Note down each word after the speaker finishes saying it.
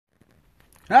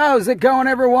How's it going,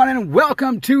 everyone, and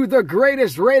welcome to the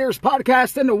greatest Raiders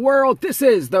podcast in the world. This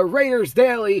is the Raiders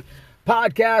Daily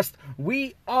Podcast.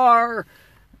 We are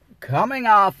coming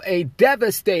off a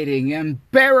devastating,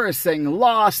 embarrassing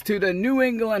loss to the New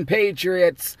England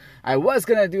Patriots. I was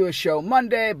going to do a show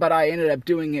Monday, but I ended up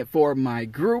doing it for my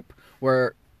group,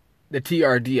 where the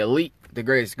TRD Elite, the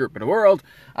greatest group in the world.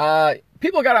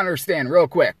 People got to understand real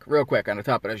quick on the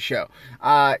top of the show.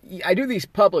 I do these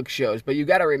public shows, but you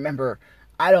got to remember,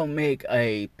 I don't make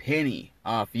a penny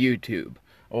off YouTube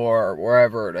or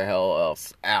wherever the hell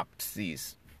else apps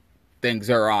these things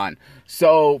are on.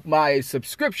 So my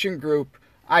subscription group,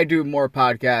 I do more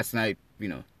podcasts and I,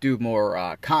 do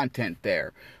more content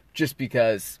there just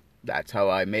because that's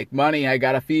how I make money. I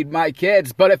got to feed my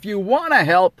kids. But if you want to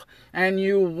help and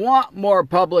you want more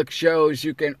public shows,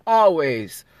 you can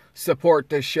always support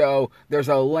the show. There's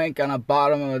a link on the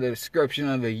bottom of the description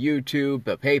of the YouTube,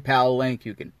 the PayPal link.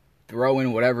 You can throw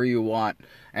in whatever you want,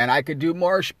 and I could do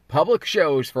more public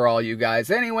shows for all you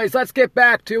guys. Anyways, let's get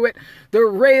back to it. The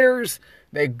Raiders,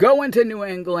 they go into New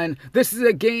England. This is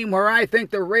a game where I think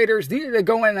the Raiders needed to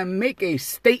go in and make a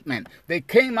statement. They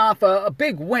came off a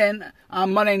big win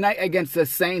on Monday night against the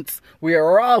Saints. We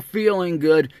are all feeling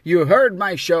good. You heard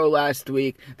my show last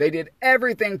week. They did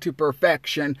everything to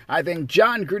perfection. I think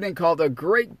John Gruden called a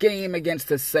great game against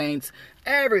the Saints.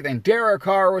 Everything. Derek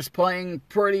Carr was playing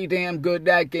pretty damn good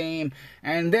that game.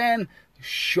 And then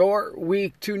short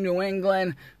week to New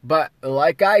England, but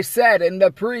like I said in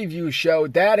the preview show,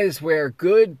 that is where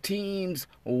good teams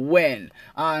win,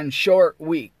 on short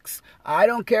weeks. I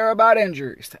don't care about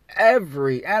injuries.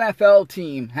 Every NFL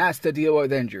team has to deal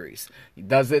with injuries.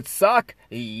 Does it suck?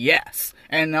 Yes.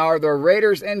 And are the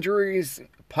Raiders' injuries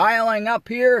piling up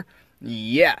here?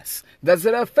 Yes. Does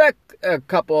it affect a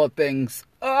couple of things?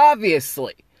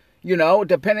 Obviously.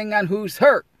 Depending on who's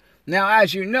hurt. Now,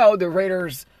 as you know, the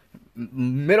Raiders'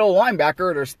 middle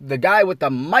linebacker, the guy with the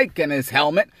mic in his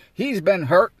helmet, he's been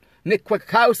hurt. Nick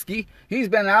Kwiatkowski, he's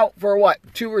been out for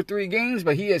 2 or 3 games,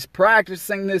 but he is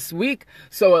practicing this week.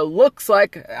 So it looks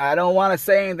like, I don't want to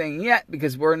say anything yet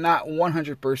because we're not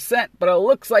 100%, but it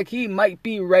looks like he might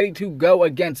be ready to go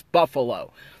against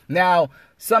Buffalo. Now,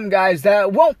 some guys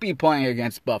that won't be playing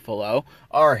against Buffalo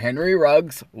are Henry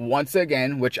Ruggs, once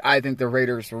again, which I think the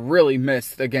Raiders really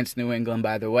missed against New England,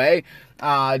 by the way.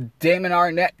 Damon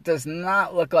Arnett does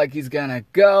not look like he's going to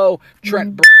go.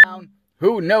 Trent Brown,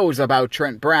 who knows about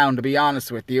Trent Brown, to be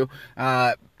honest with you.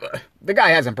 The guy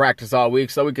hasn't practiced all week,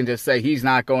 so we can just say he's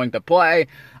not going to play.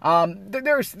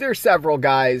 There's several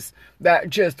guys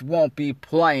that just won't be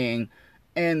playing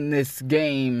in this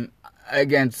game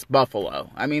against Buffalo.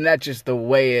 I mean, that's just the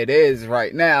way it is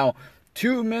right now.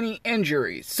 Too many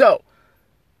injuries. So,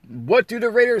 what do the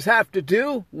Raiders have to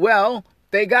do? Well,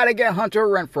 they got to get Hunter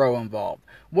Renfrow involved.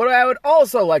 What I would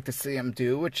also like to see him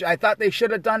do, which I thought they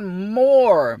should have done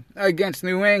more against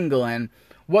New England,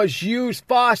 was use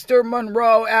Foster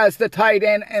Moreau as the tight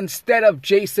end instead of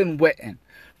Jason Witten.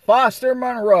 Foster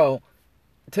Moreau,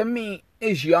 to me,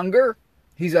 is younger.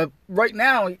 He's right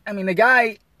now, the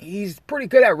guy, he's pretty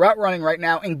good at route running right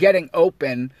now and getting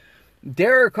open.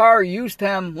 Derek Carr used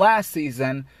him last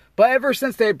season, but ever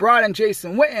since they brought in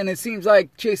Jason Witten, it seems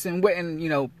like Jason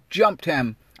Witten, jumped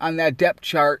him on that depth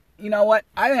chart. You know what?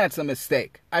 I think that's a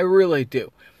mistake. I really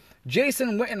do.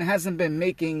 Jason Witten hasn't been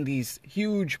making these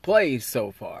huge plays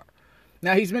so far.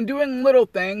 Now, he's been doing little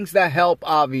things that help,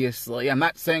 obviously. I'm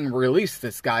not saying release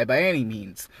this guy by any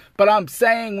means, but I'm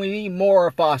saying we need more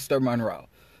of Foster Moreau.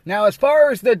 Now, as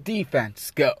far as the defense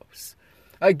goes,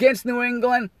 against New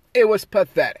England, it was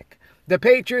pathetic. The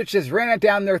Patriots just ran it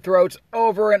down their throats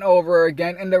over and over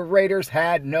again, and the Raiders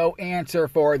had no answer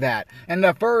for that. In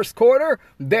the first quarter,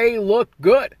 they looked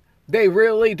good. They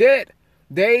really did.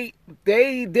 They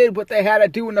did what they had to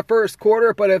do in the first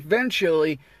quarter, but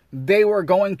eventually they were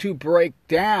going to break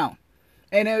down.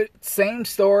 And same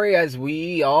story as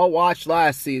we all watched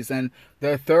last season,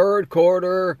 the third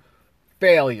quarter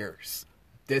failures.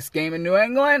 This game in New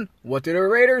England, what do the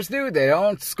Raiders do? They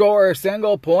don't score a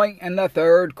single point in the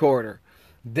third quarter.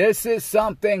 This is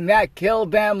something that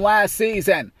killed them last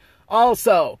season.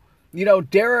 Also,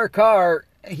 Derek Carr,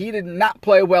 he did not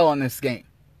play well in this game.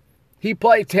 He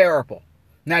played terrible.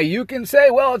 Now, you can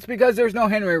say, well, it's because there's no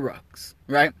Henry Ruggs,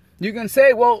 right? You can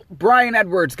say, well, Bryan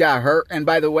Edwards got hurt, and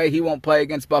by the way, he won't play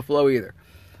against Buffalo either.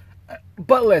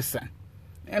 But listen,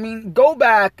 go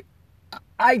back.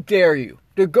 I dare you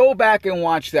to go back and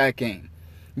watch that game.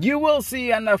 You will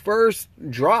see on the first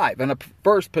drive, on the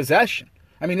first possession.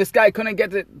 This guy couldn't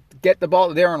get the ball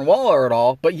to Darren Waller at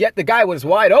all, but yet the guy was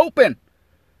wide open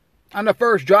on the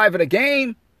first drive of the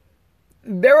game.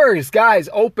 there is guys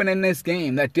open in this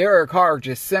game that Derek Carr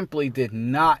just simply did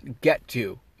not get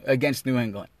to against New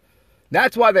England.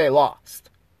 That's why they lost.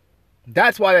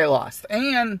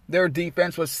 And their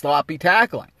defense was sloppy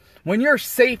tackling. When your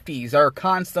safeties are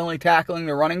constantly tackling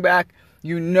the running back,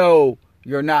 you know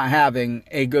you're not having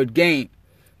a good game.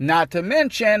 Not to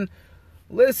mention,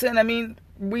 listen, I mean,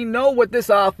 we know what this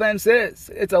offense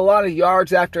is. It's a lot of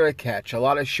yards after a catch, a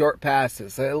lot of short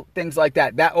passes, things like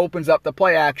that. That opens up the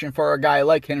play action for a guy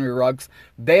like Henry Ruggs.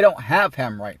 They don't have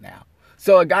him right now.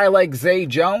 So a guy like Zay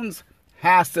Jones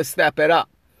has to step it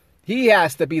up. He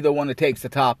has to be the one that takes the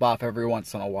top off every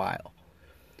once in a while.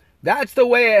 That's the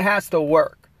way it has to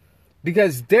work.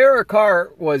 Because Derek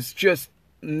Carr was just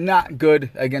not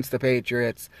good against the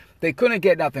Patriots. They couldn't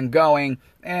get nothing going.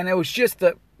 And it was just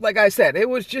like I said, it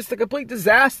was just a complete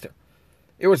disaster.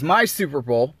 It was my Super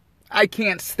Bowl. I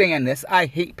can't stand this. I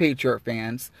hate Patriot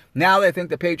fans. Now they think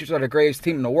the Patriots are the greatest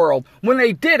team in the world when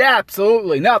they did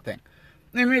absolutely nothing.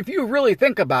 I mean, if you really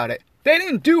think about it, they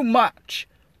didn't do much.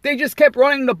 They just kept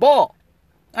running the ball.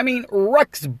 I mean,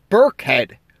 Rex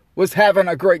Burkhead was having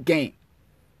a great game.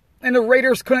 And the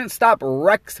Raiders couldn't stop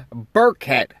Rex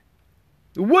Burkhead.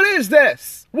 What is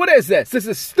this? This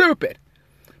is stupid.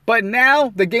 But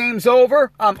now the game's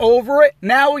over. I'm over it.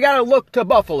 Now we got to look to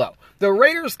Buffalo. The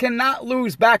Raiders cannot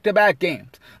lose back-to-back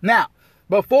games. Now,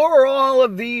 before all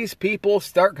of these people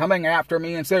start coming after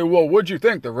me and say, well, what'd you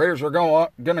think? The Raiders are going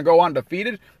to go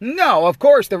undefeated? No, of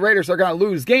course the Raiders are going to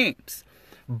lose games.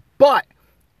 But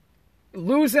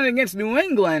losing against New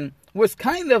England was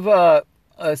kind of a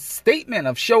statement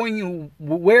of showing you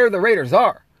where the Raiders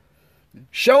are.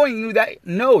 Showing you that,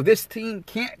 no, this team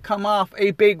can't come off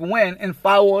a big win and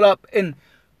follow it up and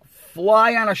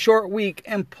fly on a short week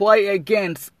and play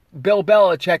against Bill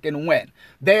Belichick and win.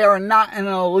 They are not an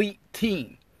elite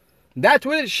team. That's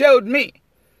what it showed me.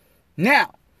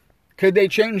 Now, could they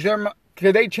change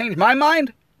my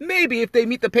mind? Maybe if they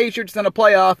meet the Patriots in the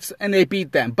playoffs and they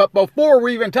beat them. But before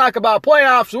we even talk about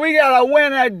playoffs, we gotta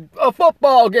win a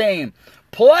football game.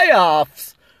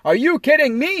 Playoffs? Are you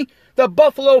kidding me? The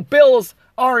Buffalo Bills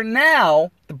are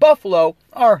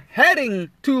heading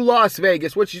to Las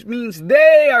Vegas, which means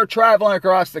they are traveling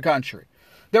across the country.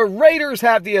 The Raiders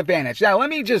have the advantage. Now, let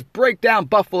me just break down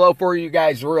Buffalo for you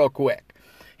guys real quick.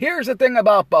 Here's the thing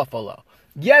about Buffalo.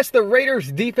 Yes, the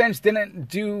Raiders' defense didn't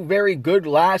do very good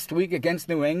last week against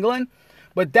New England,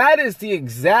 but that is the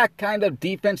exact kind of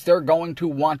defense they're going to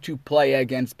want to play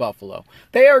against Buffalo.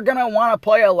 They are going to want to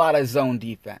play a lot of zone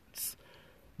defense.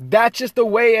 That's just the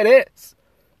way it is.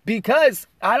 Because,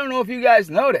 I don't know if you guys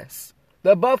notice,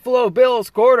 the Buffalo Bills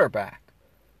quarterback,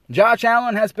 Josh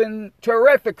Allen, has been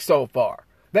terrific so far.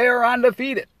 They are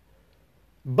undefeated.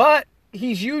 But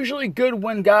he's usually good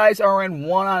when guys are in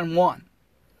one-on-one.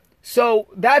 So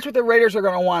that's what the Raiders are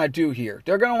going to want to do here.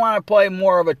 They're going to want to play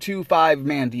more of a 2-5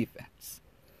 man defense.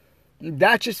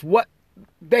 That's just what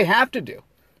they have to do.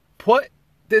 Put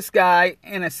this guy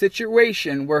in a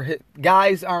situation where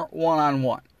guys aren't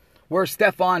one-on-one. Where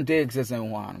Stephon Diggs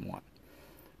isn't one-on-one.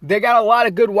 They got a lot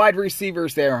of good wide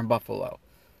receivers there in Buffalo.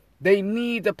 They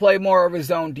need to play more of a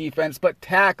zone defense, but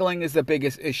tackling is the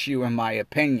biggest issue in my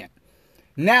opinion.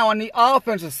 Now, on the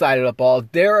offensive side of the ball,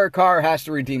 Derek Carr has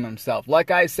to redeem himself. Like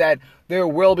I said, there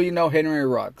will be no Henry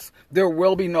Ruggs. There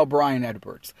will be no Bryan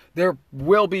Edwards. There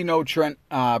will be no Trent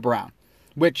Brown,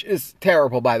 which is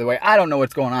terrible, by the way. I don't know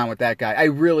what's going on with that guy. I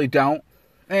really don't.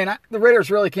 And the Raiders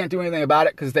really can't do anything about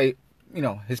it because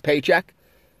his paycheck.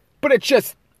 But it's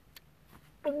just,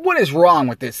 what is wrong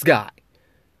with this guy?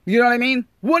 You know what I mean?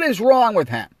 What is wrong with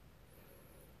him?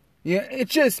 Yeah,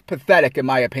 it's just pathetic in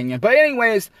my opinion. But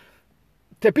anyways,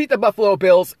 to beat the Buffalo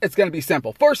Bills, it's going to be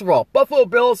simple. First of all, Buffalo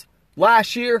Bills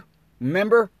last year,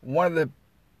 remember, one of the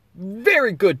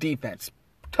very good defense,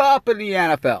 top of the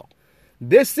NFL.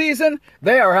 This season,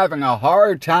 they are having a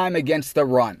hard time against the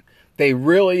run. They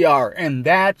really are. And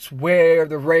that's where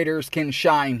the Raiders can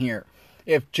shine here.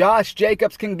 If Josh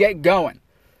Jacobs can get going.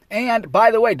 And,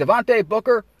 by the way, Devontae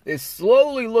Booker is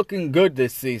slowly looking good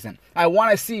this season. I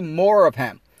want to see more of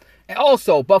him. And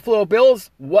also, Buffalo Bills,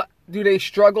 what do they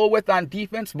struggle with on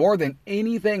defense more than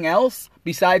anything else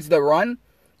besides the run?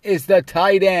 Is the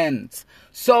tight ends.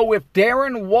 So if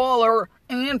Darren Waller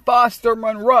and Foster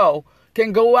Monroe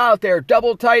can go out there,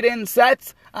 double tight end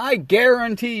sets, I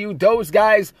guarantee you those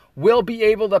guys will be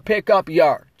able to pick up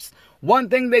yards. One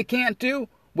thing they can't do,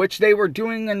 which they were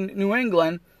doing in New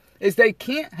England, is they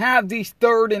can't have these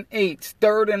 3rd and 8s,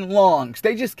 3rd and longs.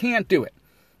 They just can't do it.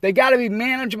 They got to be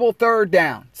manageable 3rd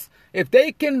downs. If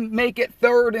they can make it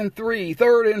 3rd and 3,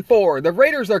 3rd and 4, the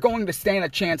Raiders are going to stand a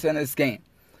chance in this game.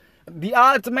 The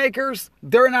odds makers,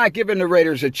 they're not giving the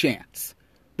Raiders a chance.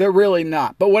 They're really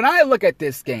not. But when I look at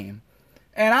this game,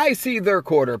 and I see their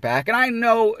quarterback, and I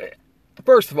know,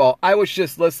 first of all, I was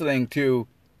just listening to,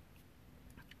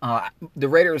 the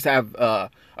Raiders have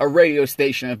a radio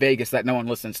station in Vegas that no one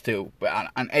listens to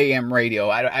on AM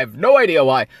radio. I have no idea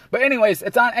why. But anyways,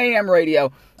 it's on AM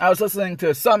radio. I was listening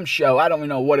to some show. I don't even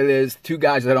know what it is. Two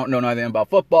guys that don't know nothing about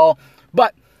football.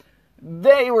 But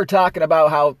they were talking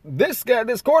about how this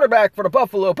quarterback for the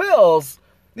Buffalo Bills,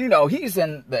 he's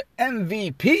in the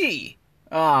MVP.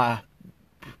 They're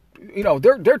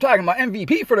talking about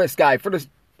MVP for this guy. For this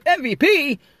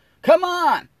MVP, come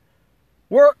on.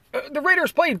 The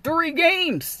Raiders played 3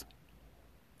 games.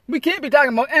 We can't be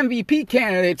talking about MVP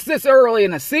candidates this early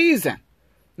in the season.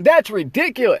 That's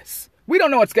ridiculous. We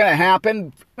don't know what's going to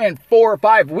happen in 4 or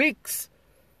 5 weeks.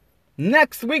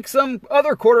 Next week, some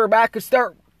other quarterback could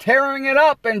start tearing it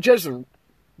up and just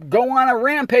go on a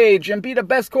rampage and be the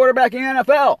best quarterback in the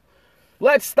NFL.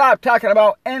 Let's stop talking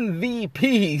about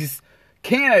MVPs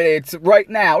candidates right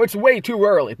now. It's way too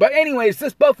early. But anyways,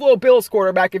 this Buffalo Bills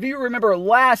quarterback, if you remember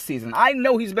last season, I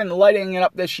know he's been lighting it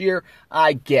up this year.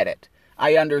 I get it.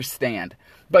 I understand.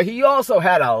 But he also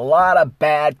had a lot of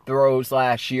bad throws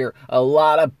last year, a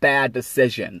lot of bad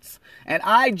decisions. And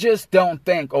I just don't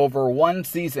think over one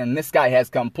season this guy has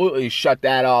completely shut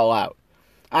that all out.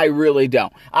 I really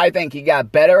don't. I think he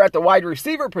got better at the wide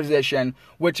receiver position,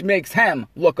 which makes him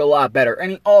look a lot better.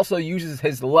 And he also uses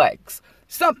his legs.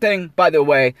 Something, by the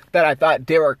way, that I thought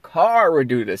Derek Carr would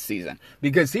do this season.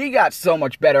 Because he got so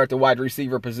much better at the wide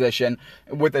receiver position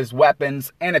with his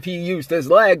weapons. And if he used his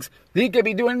legs, he could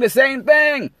be doing the same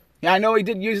thing. I know he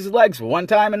did use his legs one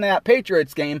time in that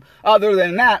Patriots game. Other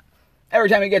than that, every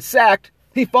time he gets sacked,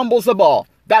 he fumbles the ball.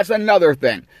 That's another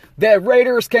thing. The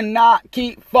Raiders cannot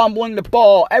keep fumbling the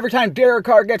ball. Every time Derek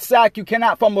Carr gets sacked, you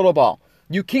cannot fumble the ball.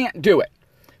 You can't do it.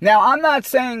 Now, I'm not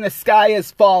saying the sky is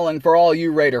falling for all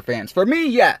you Raider fans. For me,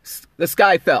 yes, the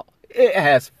sky fell. It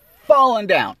has fallen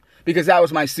down because that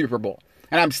was my Super Bowl.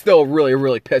 And I'm still really,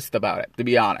 really pissed about it, to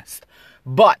be honest.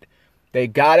 But they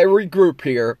got to regroup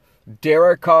here.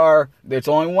 Derek Carr, there's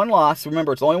only one loss.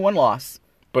 Remember, it's only one loss.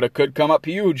 But it could come up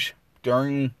huge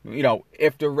during,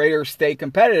 if the Raiders stay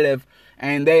competitive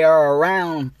and they are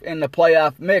around in the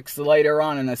playoff mix later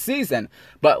on in the season.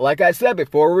 But like I said,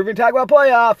 before we even talk about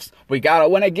playoffs, we got to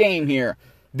win a game here.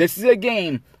 This is a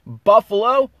game.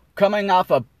 Buffalo coming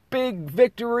off a big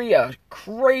victory, a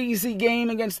crazy game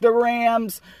against the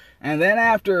Rams. And then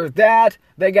after that,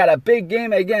 they got a big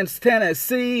game against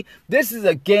Tennessee. This is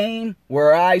a game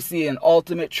where I see an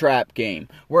ultimate trap game,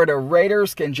 where the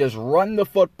Raiders can just run the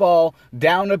football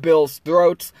down the Bills'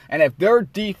 throats. And if their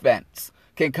defense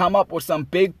can come up with some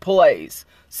big plays,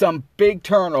 some big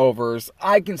turnovers,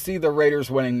 I can see the Raiders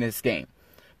winning this game.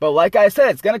 But like I said,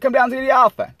 it's going to come down to the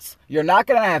offense. You're not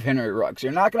going to have Henry Ruggs.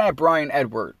 You're not going to have Bryan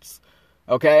Edwards.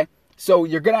 Okay? So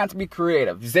you're going to have to be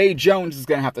creative. Zay Jones is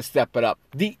going to have to step it up.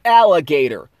 The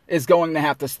Alligator is going to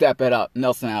have to step it up.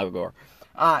 Nelson Aguilar.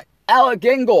 Alec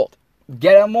Ingold,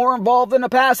 get him more involved in the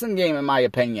passing game, in my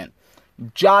opinion.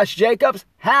 Josh Jacobs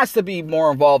has to be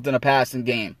more involved in a passing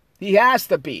game. He has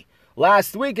to be.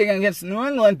 Last week against New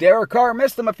England, Derek Carr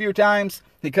missed him a few times.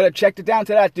 He could have checked it down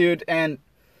to that dude, and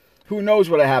who knows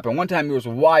what happened. One time he was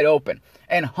wide open.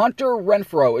 And Hunter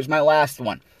Renfrow is my last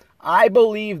one. I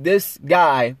believe this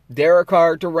guy, Derek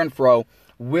Carr to Renfrow,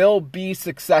 will be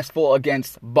successful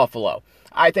against Buffalo.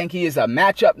 I think he is a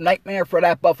matchup nightmare for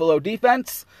that Buffalo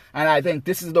defense, and I think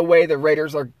this is the way the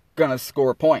Raiders are going to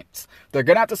score points. They're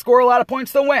going to have to score a lot of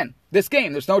points to win this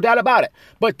game. There's no doubt about it.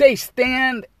 But they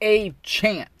stand a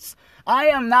chance. I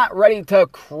am not ready to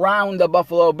crown the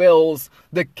Buffalo Bills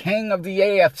the king of the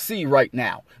AFC right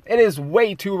now. It is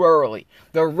way too early.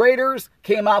 The Raiders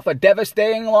came off a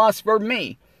devastating loss for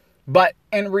me. But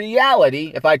in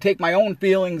reality, if I take my own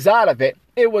feelings out of it,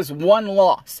 it was one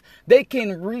loss. They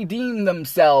can redeem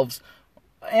themselves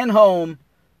in home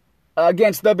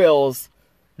against the Bills.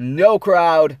 No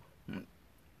crowd.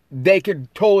 They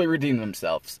could totally redeem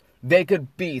themselves. They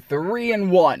could be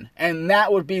 3-1, and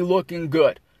that would be looking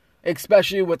good.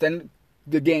 Especially with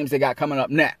the games they got coming up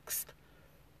next.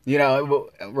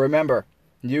 Remember,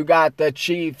 you got the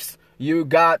Chiefs, you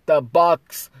got the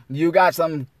Bucks, you got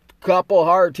some couple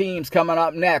hard teams coming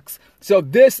up next. So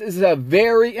this is a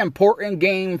very important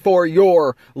game for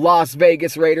your Las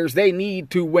Vegas Raiders. They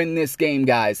need to win this game,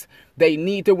 guys. They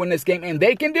need to win this game, and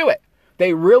they can do it.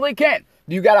 They really can.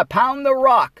 You got to pound the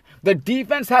rock. The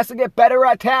defense has to get better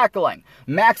at tackling.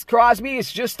 Max Crosby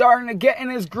is just starting to get in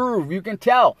his groove. You can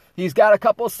tell. He's got a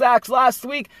couple sacks last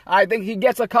week. I think he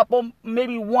gets a couple,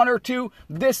 maybe 1 or 2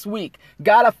 this week.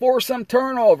 Got to force some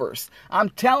turnovers.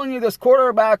 I'm telling you, this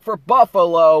quarterback for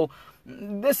Buffalo,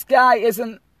 this guy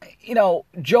isn't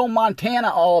Joe Montana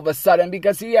all of a sudden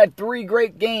because he had 3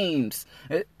 great games.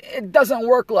 It doesn't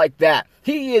work like that.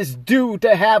 He is due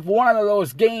to have one of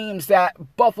those games that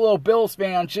Buffalo Bills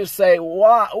fans just say,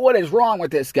 what is wrong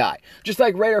with this guy? Just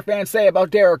like Raider fans say about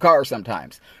Derek Carr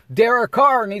sometimes. Derek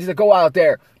Carr needs to go out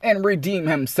there and redeem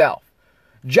himself.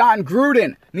 John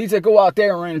Gruden needs to go out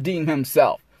there and redeem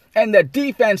himself. And the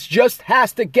defense just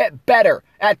has to get better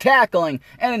at tackling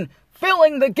and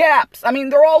filling the gaps. I mean,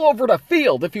 they're all over the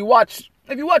field. If you watch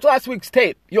last week's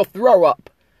tape, you'll throw up.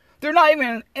 They're not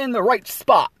even in the right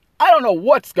spot. I don't know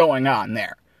what's going on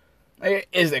there.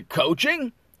 Is it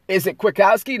coaching? Is it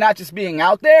Kwiatkowski not just being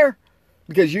out there?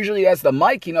 Because usually he has the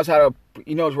mic, he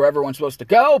knows where everyone's supposed to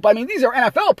go. But I mean, these are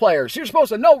NFL players. You're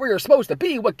supposed to know where you're supposed to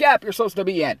be, what gap you're supposed to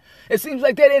be in. It seems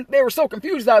like they were so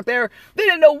confused out there, they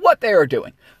didn't know what they were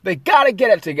doing. They got to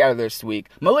get it together this week.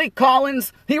 Malik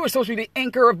Collins, he was supposed to be the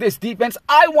anchor of this defense.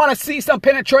 I want to see some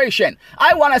penetration.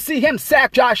 I want to see him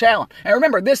sack Josh Allen. And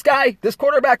remember, this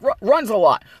quarterback runs a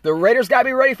lot. The Raiders got to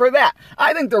be ready for that.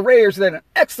 I think the Raiders did an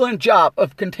excellent job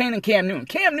of containing Cam Newton.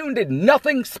 Cam Newton did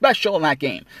nothing special in that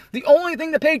game. The only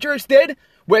thing the Patriots did,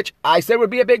 which I said would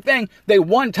be a big thing, they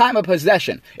won time of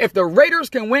possession. If the Raiders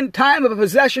can win time of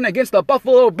possession against the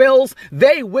Buffalo Bills,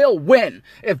 they will win.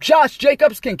 If Josh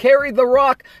Jacobs can carry the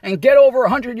rock and get over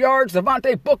 100 yards,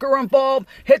 Devontae Booker involved,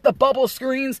 hit the bubble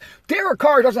screens, Derek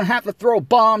Carr doesn't have to throw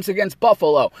bombs against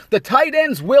Buffalo. The tight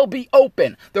ends will be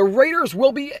open. The Raiders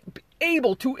will be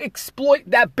able to exploit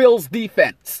that Bills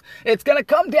defense. It's going to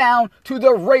come down to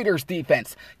the Raiders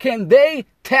defense. Can they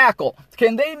tackle?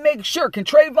 Can they make sure? Can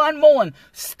Trayvon Mullen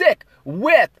stick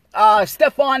with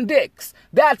Stephon Diggs?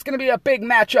 That's going to be a big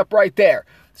matchup right there.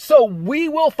 So we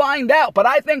will find out. But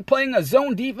I think playing a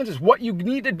zone defense is what you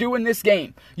need to do in this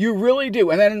game. You really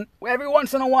do. And then every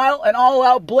once in a while, an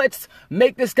all-out blitz,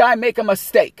 make this guy make a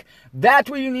mistake. That's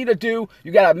what you need to do.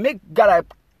 You gotta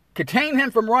contain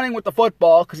him from running with the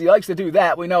football because he likes to do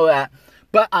that. We know that.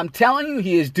 But I'm telling you,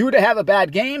 he is due to have a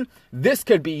bad game. This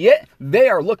could be it. They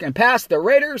are looking past the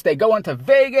Raiders. They go into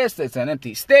Vegas. It's an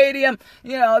empty stadium.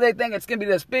 They think it's going to be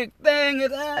this big thing.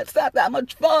 It's not that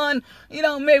much fun.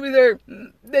 Maybe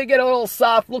they get a little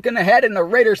soft looking ahead and the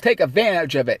Raiders take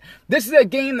advantage of it. This is a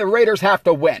game the Raiders have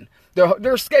to win.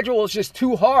 Their schedule is just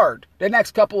too hard the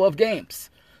next couple of games.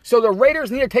 So the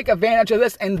Raiders need to take advantage of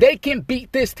this, and they can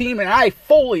beat this team, and I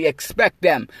fully expect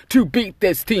them to beat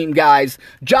this team, guys.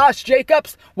 Josh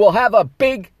Jacobs will have a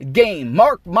big game.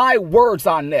 Mark my words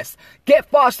on this. Get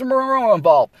Foster Moreau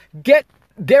involved. Get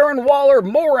Darren Waller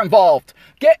more involved.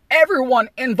 Get everyone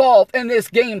involved in this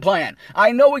game plan.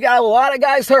 I know we got a lot of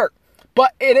guys hurt,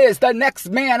 but it is the next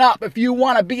man up if you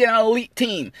want to be an elite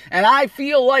team. And I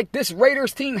feel like this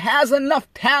Raiders team has enough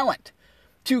talent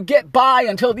to get by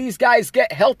until these guys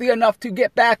get healthy enough to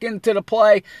get back into the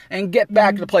play and get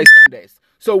back to play Sundays.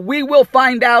 So we will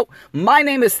find out. My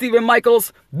name is Stephen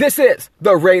Michaels. This is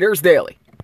the Raiders Daily.